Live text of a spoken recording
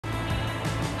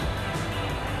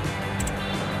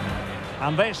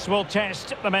And this will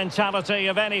test the mentality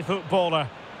of any footballer.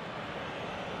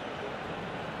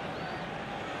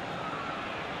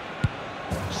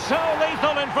 So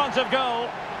lethal in front of goal.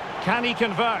 Can he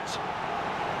convert?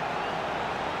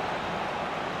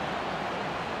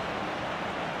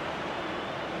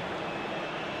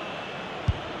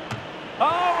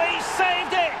 Oh, he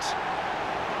saved it!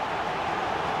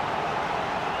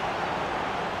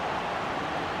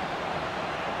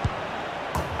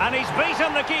 And he's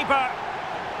beaten the keeper.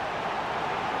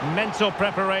 Mental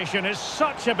preparation is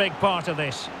such a big part of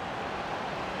this.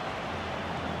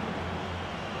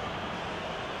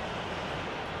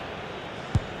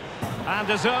 And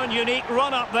his own unique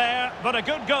run up there, but a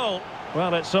good goal.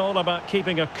 Well, it's all about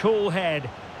keeping a cool head.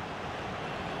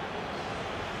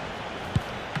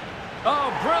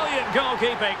 Oh, brilliant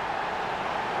goalkeeping.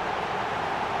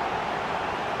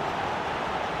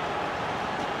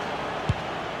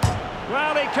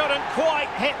 Well, he couldn't quite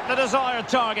hit the desired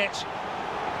target.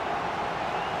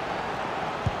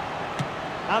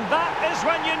 And that is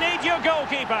when you need your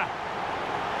goalkeeper.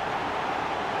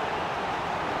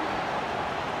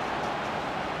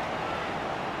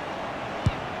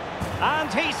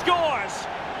 And he scores.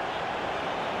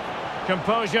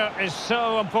 Composure is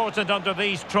so important under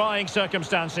these trying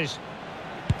circumstances.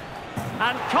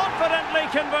 And confidently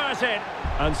converted.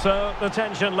 And so the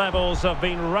tension levels have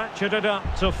been ratcheted up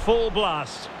to full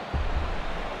blast.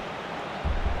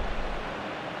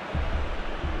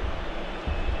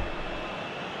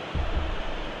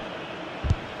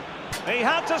 He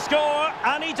had to score,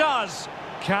 and he does.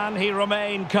 Can he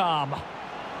remain calm?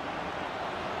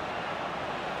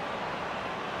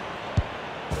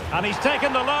 And he's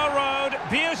taken the low road.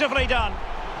 Beautifully done.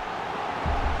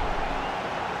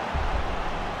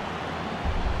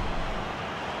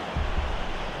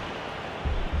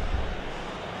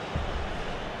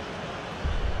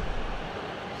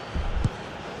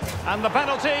 And the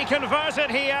penalty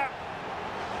converted here.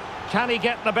 Can he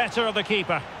get the better of the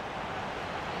keeper?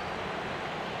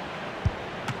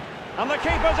 And the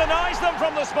keeper denies them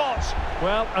from the spot.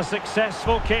 Well, a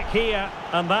successful kick here,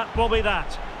 and that will be that.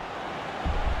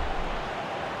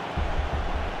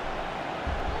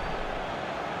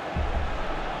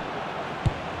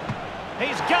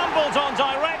 He's gambled on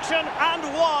direction and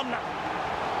won.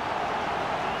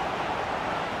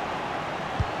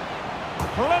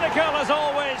 Clinical as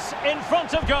always, in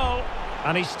front of goal.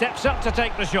 And he steps up to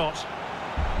take the shot.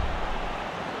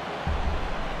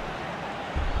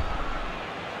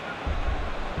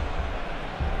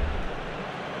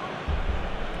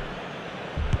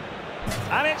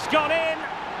 And it's gone in.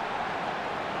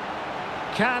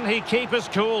 Can he keep his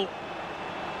cool?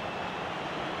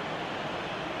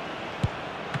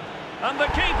 And the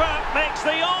keeper makes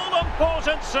the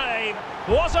all-important save.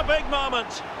 What a big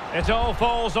moment. It all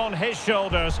falls on his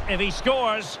shoulders. If he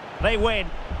scores, they win.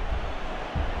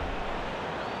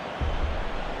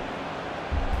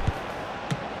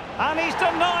 And he's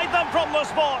denied them from the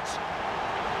spot.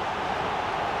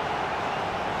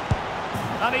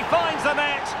 And he finds the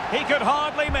net. He could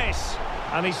hardly miss.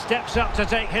 And he steps up to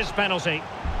take his penalty.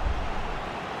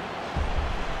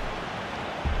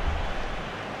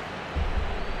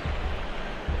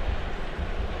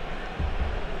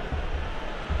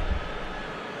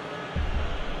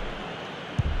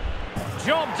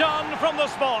 Job done from the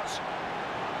spot.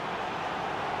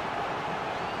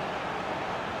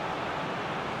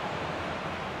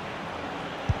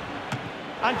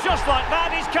 And just like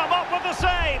that, he's come up with the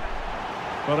save.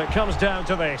 Well, it comes down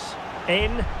to this.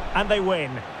 In, and they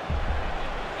win.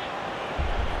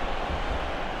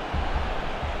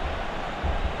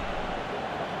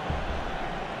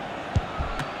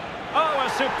 Oh, a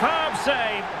superb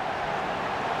save.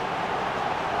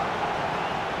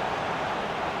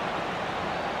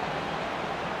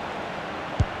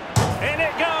 In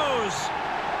it goes.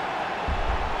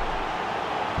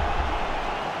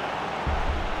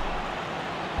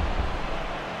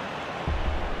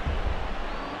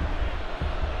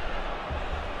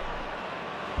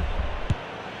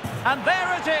 And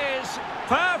there it is,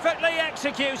 perfectly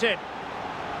executed.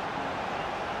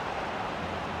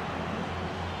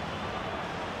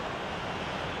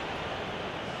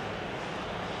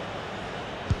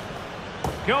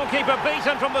 Goalkeeper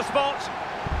beaten from the spot.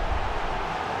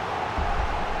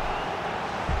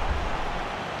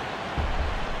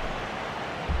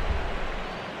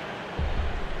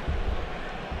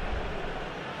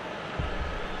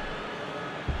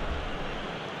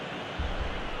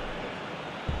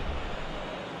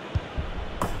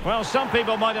 Well, some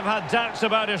people might have had doubts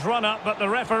about his run-up, but the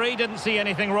referee didn't see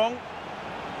anything wrong.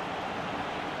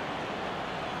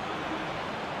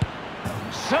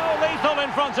 So lethal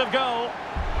in front of goal.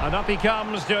 And up he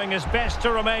comes, doing his best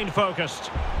to remain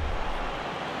focused.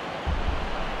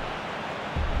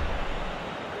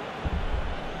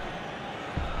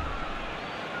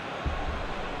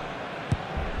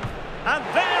 And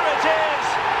there it is!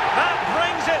 That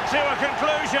brings it to a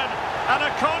conclusion. And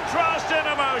a contrast in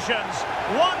emotions.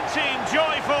 One team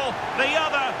joyful, the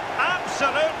other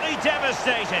absolutely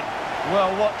devastated.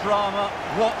 Well, what drama,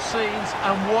 what scenes,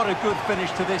 and what a good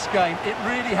finish to this game. It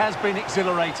really has been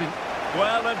exhilarating.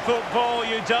 Well, in football,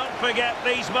 you don't forget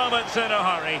these moments in a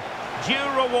hurry. Due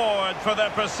reward for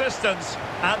their persistence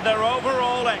and their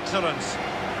overall excellence.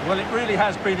 Well, it really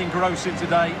has been engrossing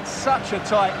today. Such a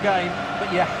tight game, but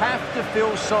you have to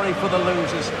feel sorry for the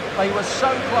losers. They were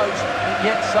so close, but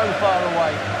yet so far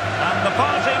away. And the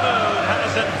party mood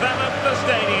has enveloped the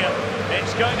stadium.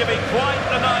 It's going to be quite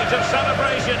the night of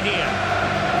celebration here.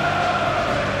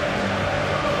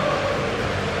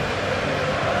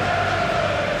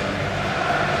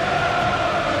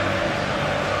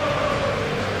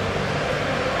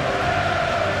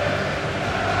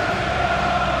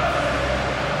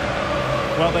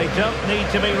 Well, they don't need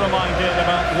to be reminded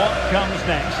about what comes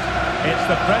next. It's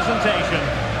the presentation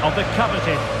of the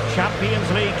coveted Champions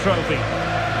League trophy.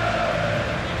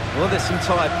 Well, there's some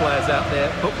tired players out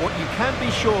there, but what you can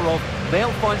be sure of,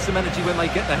 they'll find some energy when they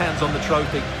get their hands on the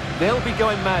trophy. They'll be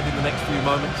going mad in the next few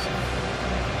moments.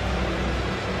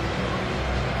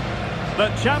 The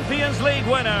Champions League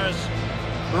winners,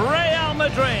 Real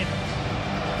Madrid.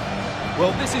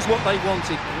 Well, this is what they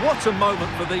wanted. What a moment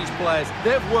for these players.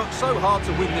 They've worked so hard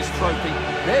to win this trophy.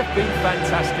 They've been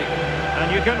fantastic.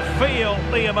 And you can feel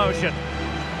the emotion.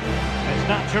 It's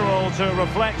natural to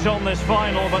reflect on this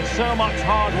final, but so much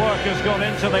hard work has gone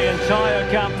into the entire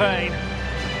campaign.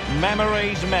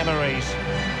 Memories, memories.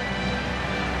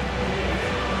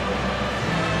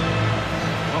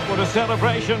 What would a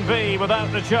celebration be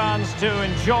without the chance to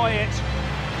enjoy it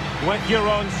with your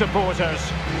own supporters?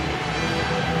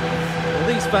 Well,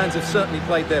 these fans have certainly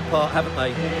played their part, haven't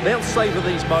they? They'll savour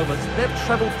these moments. They've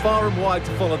travelled far and wide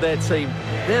to follow their team.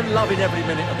 They're loving every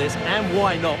minute of this, and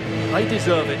why not? They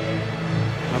deserve it.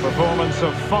 A performance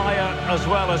of fire as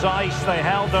well as ice. They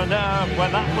held their nerve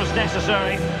when that was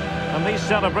necessary. And these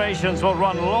celebrations will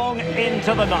run long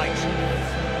into the night.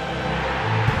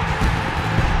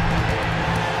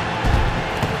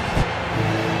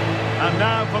 And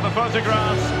now for the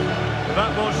photographs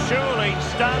that will surely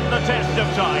stand the test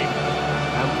of time.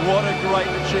 And what a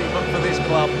great achievement for this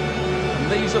club.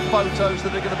 And these are photos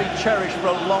that are going to be cherished for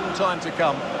a long time to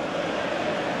come.